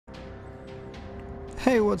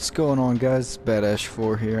Hey, what's going on, guys?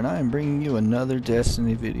 Badash4 here, and I am bringing you another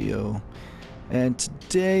Destiny video. And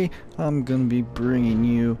today, I'm going to be bringing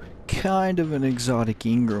you kind of an exotic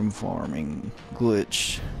Ingram farming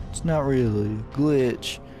glitch. It's not really a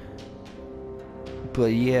glitch,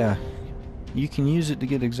 but yeah, you can use it to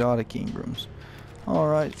get exotic Ingrams.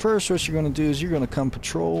 Alright, first what you're going to do is you're going to come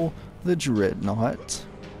patrol the Dreadnought.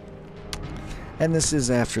 And this is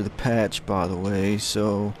after the patch, by the way,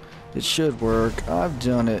 so it should work. I've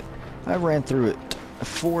done it. I ran through it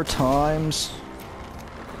 4 times.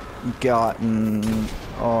 Gotten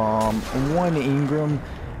 1 Ingram.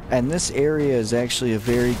 And this area is actually a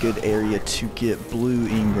very good area to get blue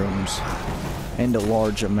Ingrams. And a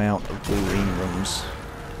large amount of blue Ingrams.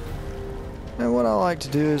 And what I like to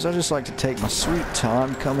do is I just like to take my sweet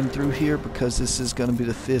time coming through here, because this is going to be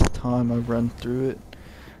the 5th time I've run through it.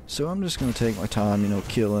 So I'm just going to take my time, you know,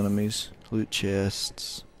 kill enemies, loot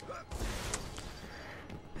chests.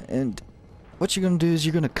 And what you're going to do is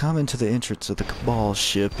you're going to come into the entrance of the Cabal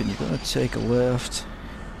ship, and you're going to take a left,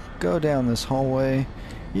 go down this hallway.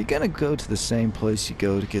 You're going to go to the same place you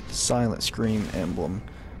go to get the Silent Scream emblem,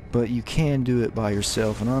 but you can do it by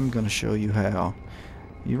yourself, and I'm going to show you how.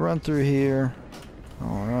 You run through here,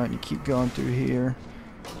 alright, you keep going through here.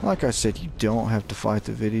 Like I said, you don't have to fight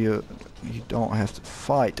the video. You don't have to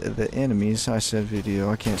fight the enemies. I said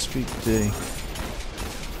video, I can't speak today.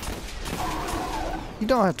 You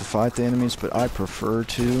don't have to fight the enemies, but I prefer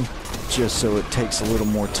to, just so it takes a little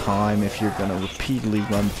more time if you're going to repeatedly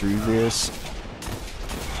run through this.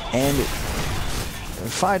 And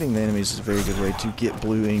fighting the enemies is a very good way to get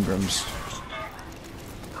blue Ingrams.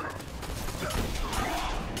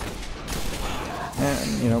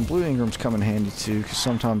 And, you know, blue Ingrams come in handy too, because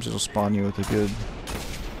sometimes it'll spawn you with a good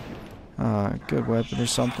weapon or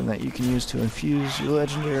something that you can use to infuse your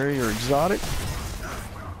legendary or exotic.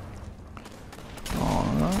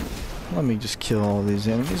 Alright, let me just kill all these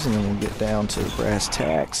enemies, and then we'll get down to the brass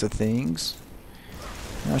tacks of things.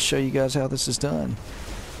 And I'll show you guys how this is done.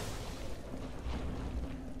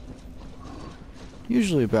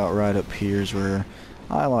 Usually about right up here is where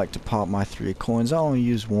I like to pop my 3 coins. I only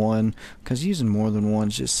use 1, because using more than 1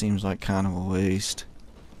 just seems like kind of a waste.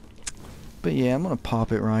 But yeah, I'm going to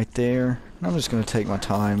pop it right there. And I'm just going to take my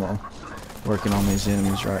time while working on these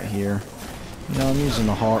enemies right here. You know, I'm using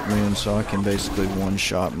the Heart Moon, so I can basically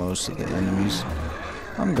one-shot most of the enemies.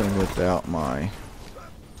 I'm going to whip out my...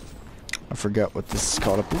 I forgot what this is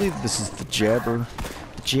called. I believe this is the Jabberhacky,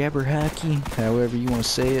 however you want to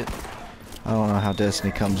say it. I don't know how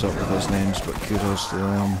Destiny comes up with those names, but kudos to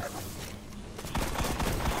them.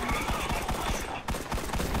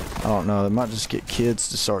 I don't know, they might just get kids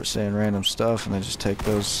to start saying random stuff, and they just take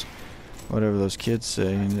those, whatever those kids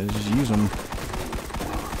say, and they just use them.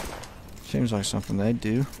 Seems like something they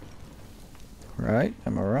do. Right?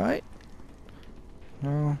 Am I right?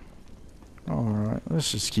 No? Alright,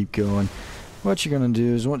 let's just keep going. What you're going to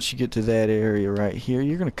do is, once you get to that area right here,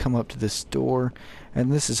 you're going to come up to this door, and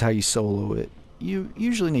this is how you solo it. You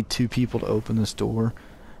usually need 2 people to open this door,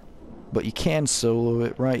 but you can solo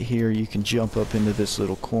it. Right here you can jump up into this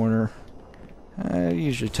little corner. It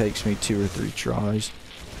usually takes me 2 or 3 tries.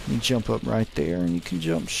 You jump up right there, and you can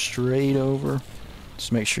jump straight over.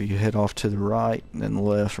 Just make sure you head off to the right and then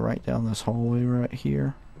left, right down this hallway right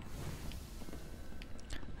here.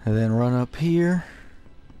 And then run up here.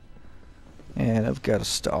 And I've got to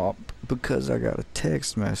stop because I got a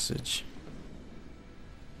text message.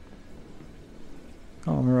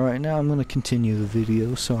 Alright, now I'm going to continue the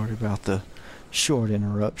video. Sorry about the short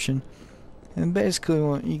interruption. And basically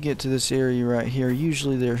when you get to this area right here,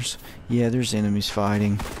 usually there's enemies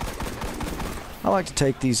fighting. I like to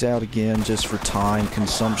take these out again just for time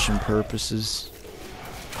consumption purposes.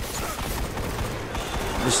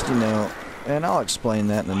 Just, you know, and I'll explain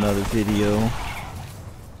that in another video,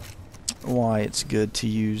 why it's good to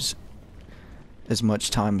use as much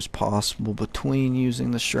time as possible between using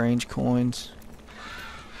the strange coins.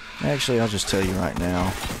 Actually, I'll just tell you right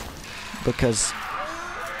now, because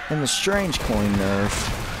in the strange coin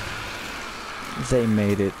nerf, they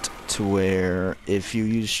made it to where if you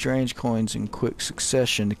use strange coins in quick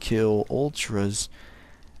succession to kill ultras,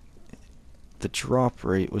 the drop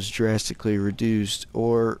rate was drastically reduced,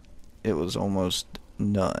 or it was almost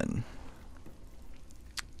none.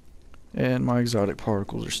 And my exotic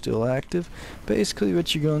particles are still active. Basically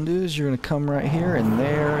what you're going to do is you're going to come right here, and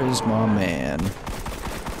there is my man,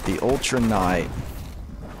 the Ultra Knight.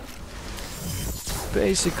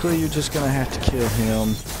 Basically you're just going to have to kill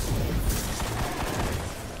him.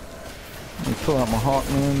 Let me pull out my Heart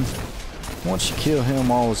Moon. Once you kill him,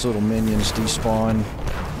 all his little minions despawn.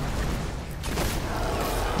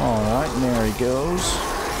 Alright, and there he goes.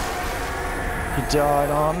 He died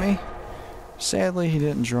on me. Sadly, he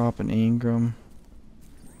didn't drop an Engram.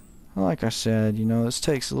 Like I said, you know, this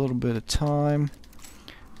takes a little bit of time.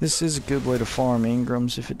 This is a good way to farm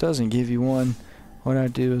Engrams. If it doesn't give you one, what I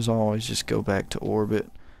do is always just go back to orbit.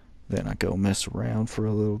 Then I go mess around for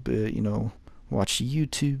a little bit, you know, watch a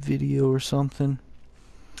YouTube video or something.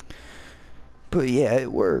 But yeah,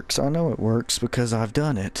 it works. I know it works because I've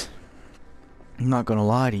done it. I'm not gonna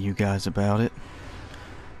lie to you guys about it.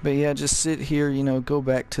 But yeah, just sit here, you know, go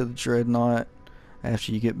back to the Dreadnought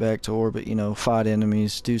after you get back to orbit, you know, fight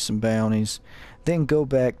enemies, do some bounties, then go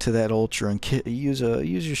back to that Ultra and use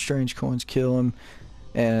your strange coins, kill him,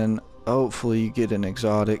 and hopefully you get an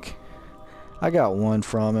exotic. I got one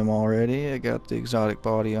from him already. I got the exotic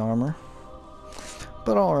body armor.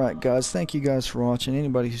 But alright guys, thank you guys for watching.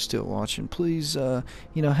 Anybody who's still watching, please you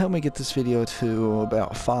know, help me get this video to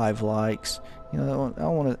about 5 likes. You know,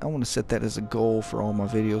 I want to set that as a goal for all my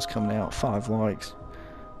videos coming out, 5 likes.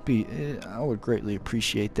 I would greatly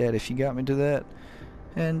appreciate that if you got me to that.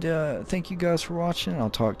 And thank you guys for watching. I'll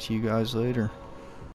talk to you guys later.